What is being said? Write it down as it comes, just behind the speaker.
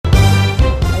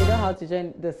how to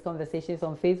join this conversation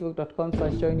on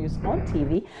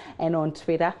facebook.com/joynews-on-tv and on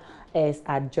Twitter is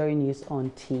at Joy News on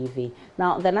TV.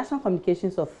 Now, the National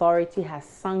Communications Authority has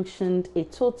sanctioned a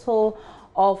total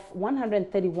of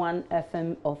 131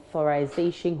 FM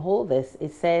authorization holders,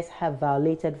 it says, have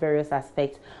violated various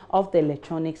aspects of the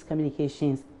Electronics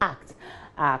Communications Act.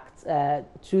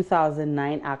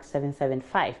 2009, Act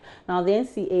 775. Now, the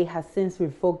NCA has since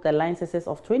revoked the licenses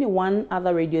of 21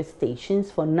 other radio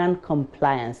stations for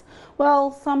non-compliance.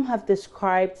 Well, some have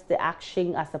described the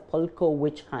action as a political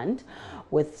witch hunt,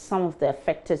 with some of the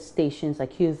affected stations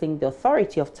accusing the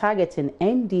authority of targeting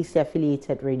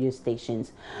NDC-affiliated radio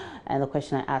stations. And the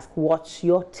question I ask, what's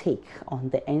your take on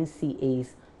the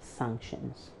NCA's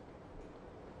sanctions?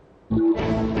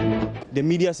 The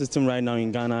media system right now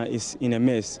in Ghana is in a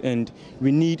mess, and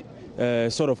we need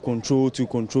sort of control to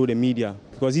control the media.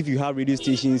 Because if you have radio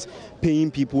stations paying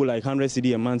people like 100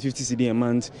 cedi a month, 50 cedi a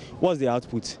month, what's the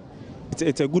output?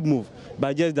 It's a good move,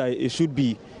 but just that it should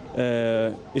be,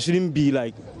 it shouldn't be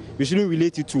like, we shouldn't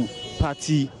relate it to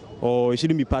party, or it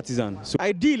shouldn't be partisan. So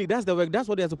ideally, that's the work. That's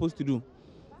what they're supposed to do.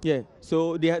 Yeah.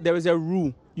 So there is a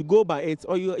rule. You go by it,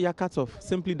 or you're cut off.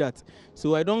 Simply that.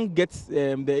 So I don't get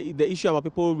the issue about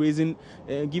people raising,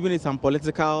 giving it some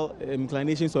political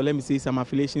inclinations, or let me say some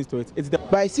affiliations to it.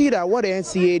 But I see that what the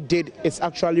NCA did is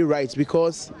actually right,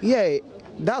 because yeah,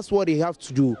 that's what they have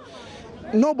to do.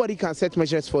 Nobody can set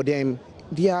measures for them.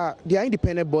 They are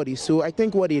independent bodies, so I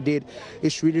think what they did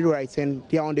is really right, and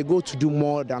they are on the go to do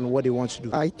more than what they want to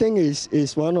do. I think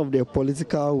it's one of the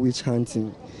political witch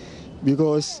hunting,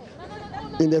 because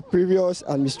in the previous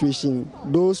administration,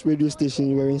 those radio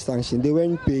stations weren't sanctioned, they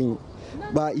weren't paying.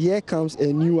 But here comes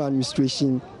a new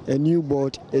administration, a new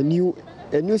board, a new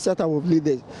setup of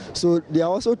leaders. So they are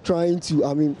also trying to,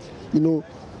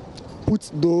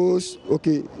 put those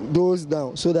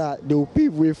down so that they will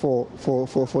pave way for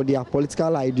their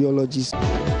political ideologies.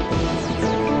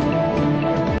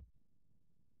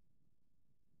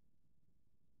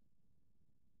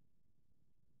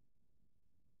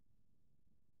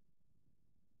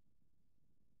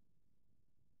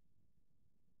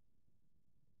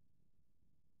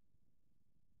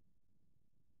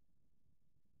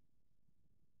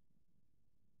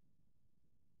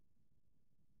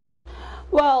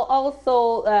 Well,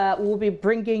 also, we'll be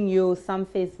bringing you some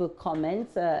Facebook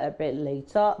comments a bit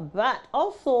later, but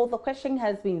also the question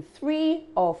has been 3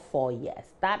 or 4 years.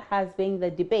 That has been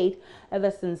the debate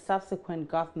ever since subsequent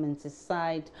governments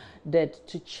decided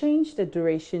to change the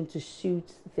duration to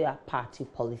suit their party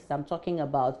policy. I'm talking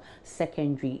about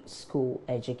secondary school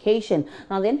education.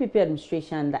 Now, the NPP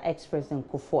administration under ex-President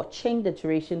Kufuor changed the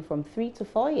duration from 3 to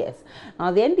 4 years.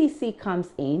 Now, the NDC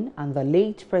comes in under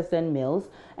late President Mills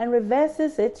and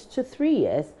reverses it to 3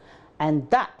 years, and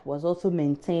that was also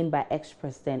maintained by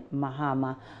ex-President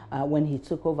Mahama when he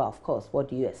took over, of course. What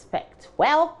do you expect?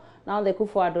 Well, now the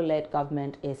Kufuor-led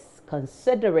government is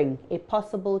considering a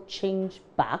possible change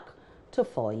back to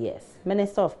 4 years.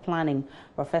 Minister of Planning,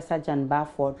 Professor Jan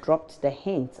Baffour, dropped the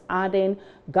hint, adding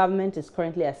government is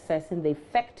currently assessing the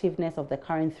effectiveness of the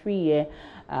current 3-year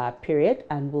period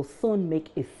and will soon make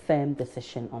a firm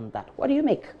decision on that. What do you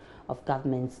make of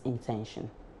government's intention?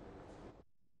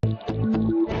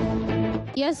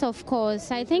 Yes, of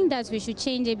course. I think that we should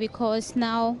change it, because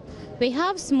now we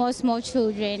have small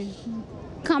children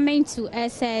coming to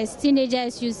SS,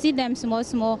 teenagers. You see them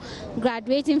small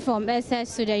graduating from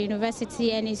SS to the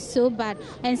university, and it's so bad.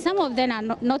 And some of them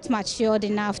are not matured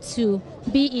enough to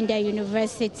be in the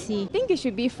university. I think it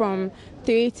should be from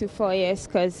 3 to 4 years,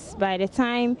 because by the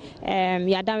time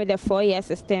you are done with the 4-year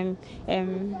system,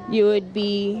 you would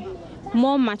be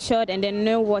more matured and then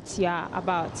know what you are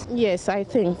about. Yes, I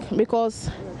think, because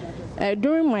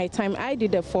during my time I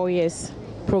did a 4 years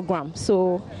program,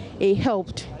 so it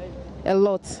helped a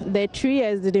lot. The 3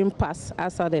 years didn't pass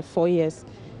as are the 4 years.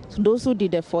 So those who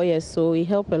did the 4 years, so it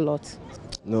helped a lot.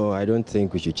 No, I don't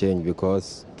think we should change,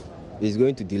 because it's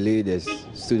going to delay the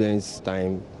students'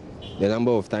 time. The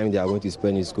number of time they are going to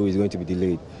spend in school is going to be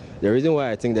delayed. The reason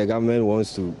why I think the government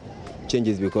wants to change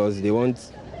is because they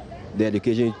want the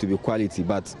education to be quality.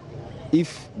 But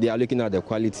if they are looking at the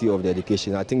quality of the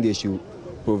education, I think they should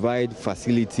provide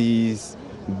facilities,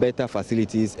 better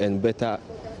facilities and better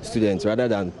students, rather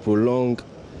than prolong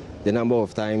the number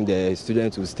of time the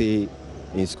students will stay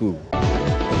in school.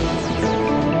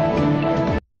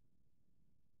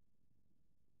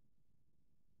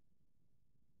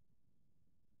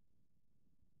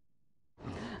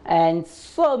 And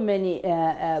so many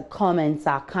comments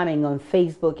are coming on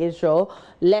Facebook, Israel.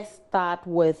 Let's start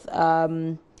with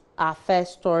our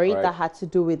first story that had to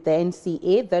do with the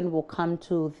NCA. Then we'll come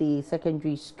to the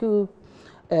secondary school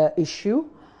issue.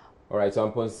 All right,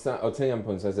 so Otenya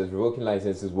Mponsa says revoking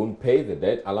licenses won't pay the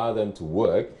debt, allow them to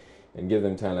work, and give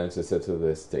them time to settle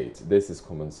their state. This is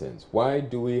common sense. Why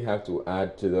do we have to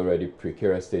add to the already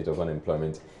precarious state of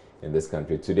unemployment in this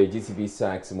country? Today, GCP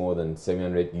sacks more than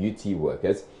 700 UT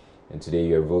workers, and today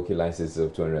you're revoking licenses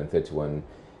of 231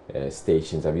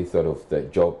 stations. Have you thought of the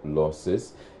job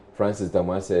losses? Francis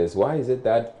Damwa says, why is it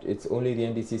that it's only the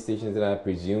NDC stations that are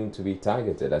presumed to be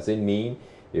targeted? Does it mean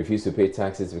they refuse to pay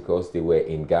taxes because they were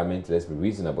in government? Let's be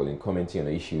reasonable in commenting on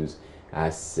issues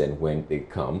as and when they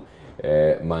come.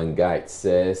 Mangait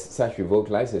says such revoked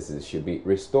licenses should be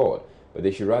restored, but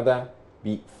they should rather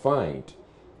be fined.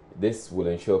 This will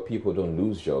ensure people don't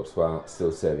lose jobs while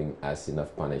still serving as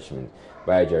enough punishment.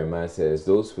 Baya Jeremiah says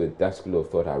those with that school of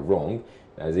thought are wrong.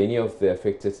 As any of the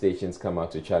affected stations come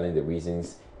out to challenge the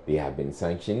reasons they have been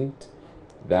sanctioned,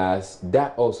 does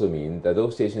that also mean that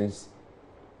those stations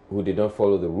who did not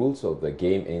follow the rules of the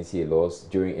game NCA laws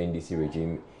during NDC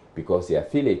regime because they are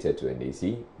affiliated to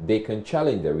NDC, they can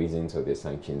challenge the reasons of their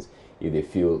sanctions if they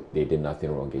feel they did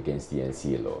nothing wrong against the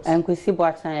NCA laws? And Kwesi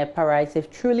Boateng writes, if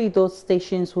truly those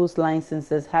stations whose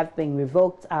licenses have been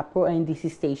revoked are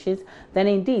pro-NDC stations, then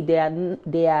indeed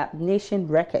they are nation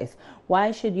wreckers.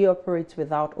 Why should you operate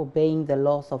without obeying the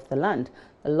laws of the land?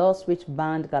 The laws which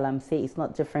banned Galamsey is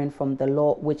not different from the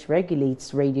law which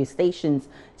regulates radio stations.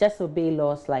 Just obey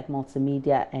laws like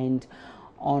multimedia, and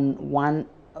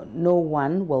no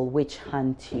one will witch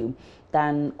hunt you.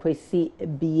 Then Kwesi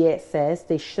Biye says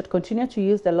they should continue to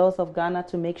use the laws of Ghana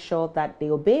to make sure that they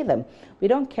obey them. We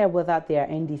don't care whether they are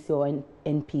NDC or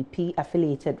NPP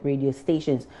affiliated radio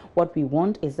stations. What we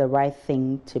want is the right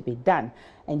thing to be done.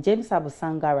 And James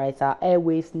Abusanga writes, our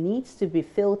airwaves needs to be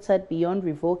filtered beyond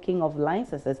revoking of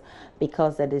licenses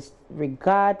because there is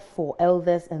regard for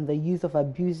elders and the use of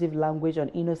abusive language on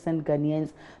innocent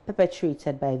Ghanaians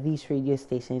perpetrated by these radio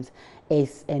stations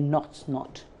is a not.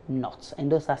 And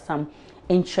those are some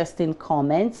interesting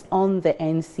comments on the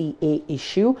NCA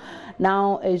issue.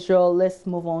 Now, Israel, let's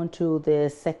move on to the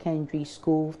secondary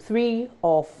school, 3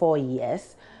 or 4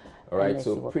 years. All right,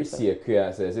 so Prissy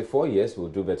Akua says if 4 years will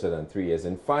do better than 3 years,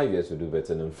 and 5 years will do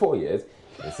better than 4 years,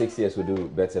 and 6 years will do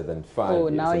better than 5 years. Oh,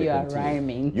 now you are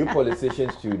rhyming. You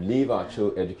politicians should leave our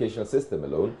educational system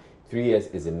alone. 3 years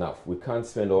is enough. We can't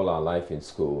spend all our life in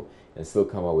school and still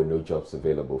come out with no jobs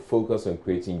available. Focus on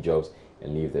creating jobs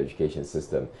and leave the education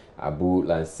system. Abu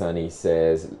Lansani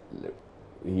says,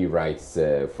 he writes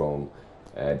from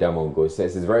Damongo,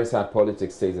 says, it's very sad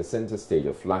politics takes the center stage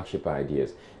of flagship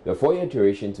ideas. The 4-year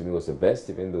duration to me was the best,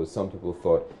 even though some people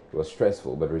thought it was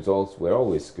stressful, but results were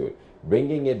always good.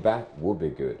 Bringing it back would be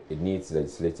good. It needs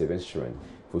legislative instrument.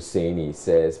 Husseini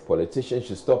says, politicians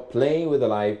should stop playing with the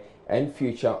life and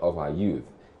future of our youth.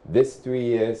 This 3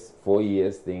 years, 4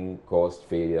 years thing caused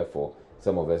failure for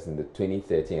some of us in the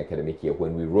 2013 academic year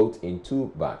when we wrote in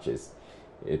 2 batches.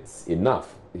 It's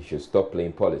enough. We should stop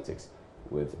playing politics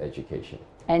with education.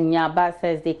 And Nyaba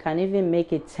says they can even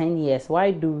make it 10 years.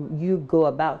 Why do you go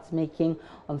about making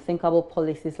unthinkable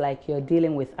policies like you're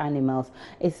dealing with animals?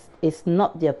 It's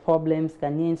not their problems.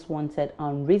 Ghanaians wanted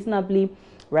unreasonably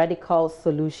radical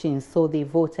solutions, so they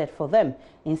voted for them.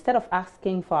 Instead of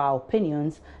asking for our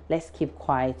opinions, let's keep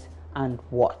quiet and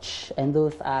watch. And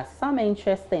those are some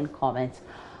interesting comments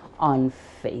on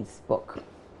Facebook.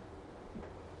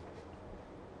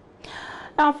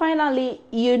 Now, finally,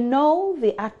 you know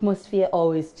the atmosphere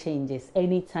always changes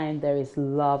anytime there is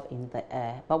love in the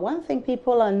air. But one thing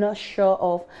people are not sure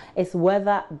of is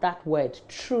whether that word,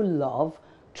 true love,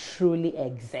 truly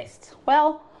exists.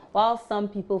 Well, while some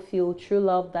people feel true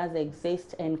love does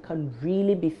exist and can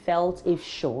really be felt if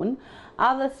shown,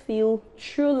 others feel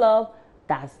true love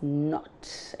does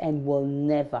not and will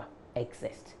never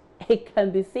exist. It can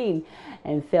be seen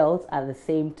and felt at the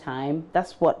same time.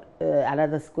 That's what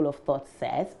another school of thought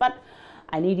says. But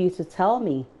I need you to tell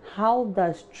me, how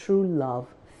does true love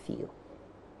feel?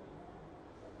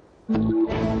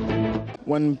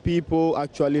 When people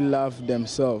actually love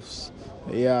themselves,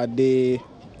 yeah, they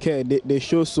care. They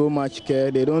show so much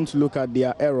care. They don't look at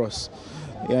their errors.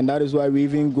 And that is why we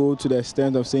even go to the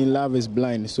extent of saying love is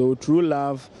blind. So true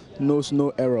love knows no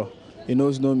error. It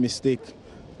knows no mistake.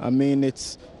 I mean,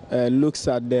 it's looks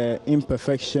at the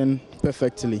imperfection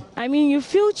perfectly. I mean, you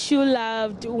feel truly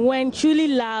loved when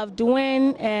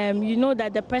you know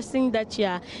that the person that you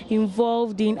are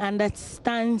involved in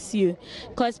understands you.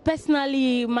 Because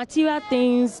personally, material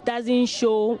things doesn't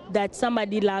show that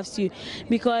somebody loves you,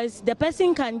 because the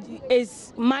person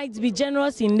might be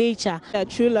generous in nature.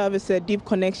 True love is a deep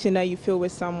connection that you feel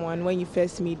with someone when you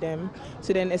first meet them.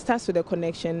 So then it starts with a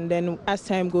connection. Then as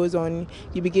time goes on,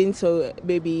 you begin to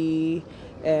maybe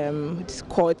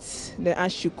court. Then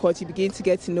as you court, you begin to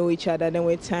get to know each other. Then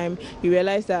with time, you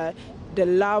realize that the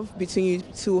love between you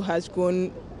two has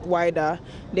grown wider.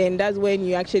 Then that's when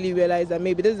you actually realize that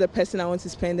maybe this is the person I want to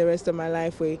spend the rest of my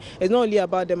life with. It's not only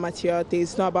about the material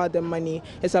things, it's not about the money,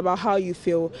 it's about how you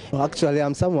feel. Well, actually,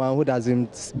 I'm someone who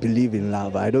doesn't believe in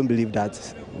love. I don't believe that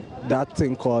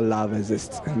thing called love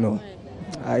exists. No,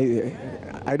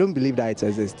 I don't believe that it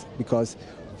exists, because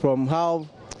from how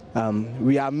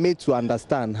we are made to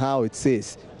understand how it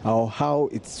says or how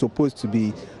it's supposed to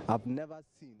be, I've never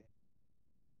seen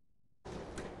it.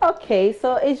 Okay,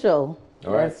 so Israel,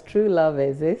 does true love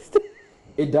exist?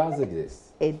 It does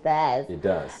exist. It does. It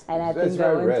does. And I It's think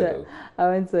very I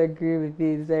want to agree with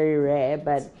you. It's very rare,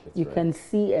 but you can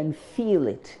see and feel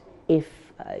it if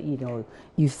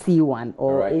you see one,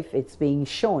 or if it's being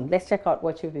shown. Let's check out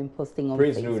what you've been posting on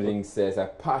Prince Facebook. Nuding says, I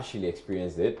partially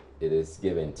experienced it. It is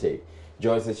give and take.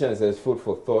 Joyce Session says, food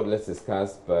for thought, let's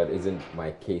discuss, but isn't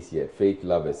my case yet. Fake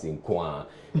lovers in Kwan,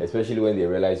 especially when they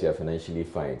realize you are financially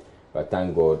fine. But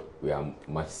thank God we are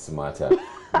much smarter.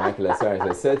 Michael Asari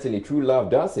says, certainly true love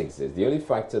does exist. The only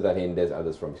factor that hinders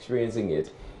others from experiencing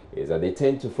it is that they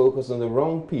tend to focus on the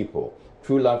wrong people.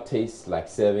 True love tastes like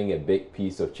serving a big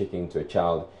piece of chicken to a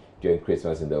child during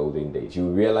Christmas in the olden days. You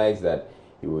realize that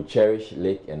you will cherish,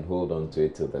 lick, and hold on to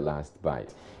it till the last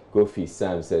bite. Gofi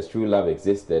Sam says, true love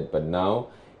existed, but now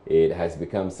it has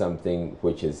become something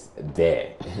which is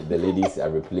there. The ladies are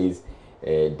replaced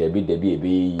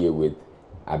Debbie with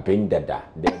Abindada,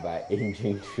 thereby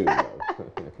injuring true love.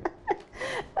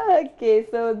 Okay,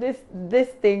 so this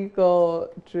thing called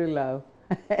true love.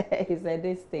 He said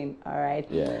this thing, all right?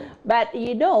 Yeah. But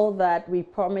you know that we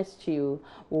promised you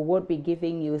we would be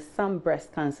giving you some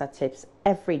breast cancer tips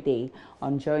every day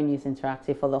on Joy News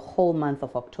Interactive for the whole month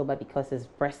of October, because it's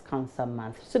breast cancer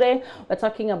month. Today, we're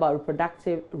talking about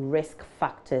reproductive risk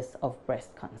factors of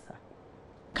breast cancer.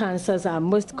 Cancers are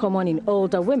most common in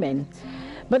older women,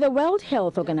 but the World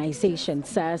Health Organization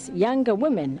says younger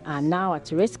women are now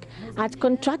at risk at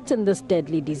contracting this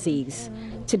deadly disease.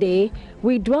 Today,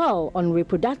 we dwell on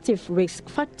reproductive risk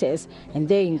factors, and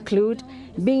they include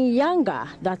being younger,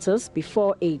 that is,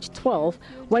 before age 12,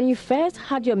 when you first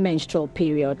had your menstrual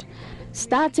period,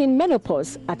 starting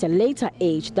menopause at a later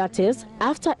age, that is,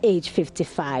 after age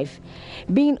 55,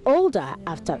 being older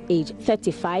after age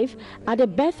 35 at the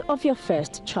birth of your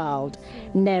first child,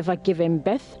 never giving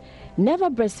birth, never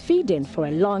breastfeeding for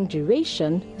a long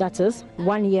duration, that is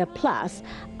 1 year plus,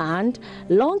 and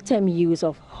long-term use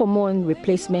of hormone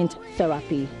replacement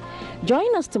therapy.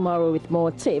 Join us tomorrow with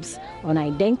more tips on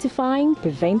identifying,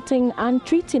 preventing, and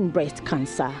treating breast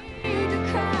cancer.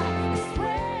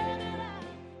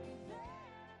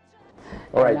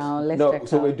 All right. Now,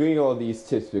 so we're doing all these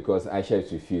tips because Aisha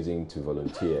is refusing to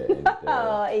volunteer. And,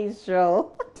 oh,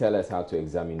 Israel. Tell us how to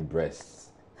examine breasts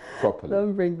properly.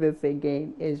 Don't bring this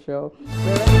again, Israel.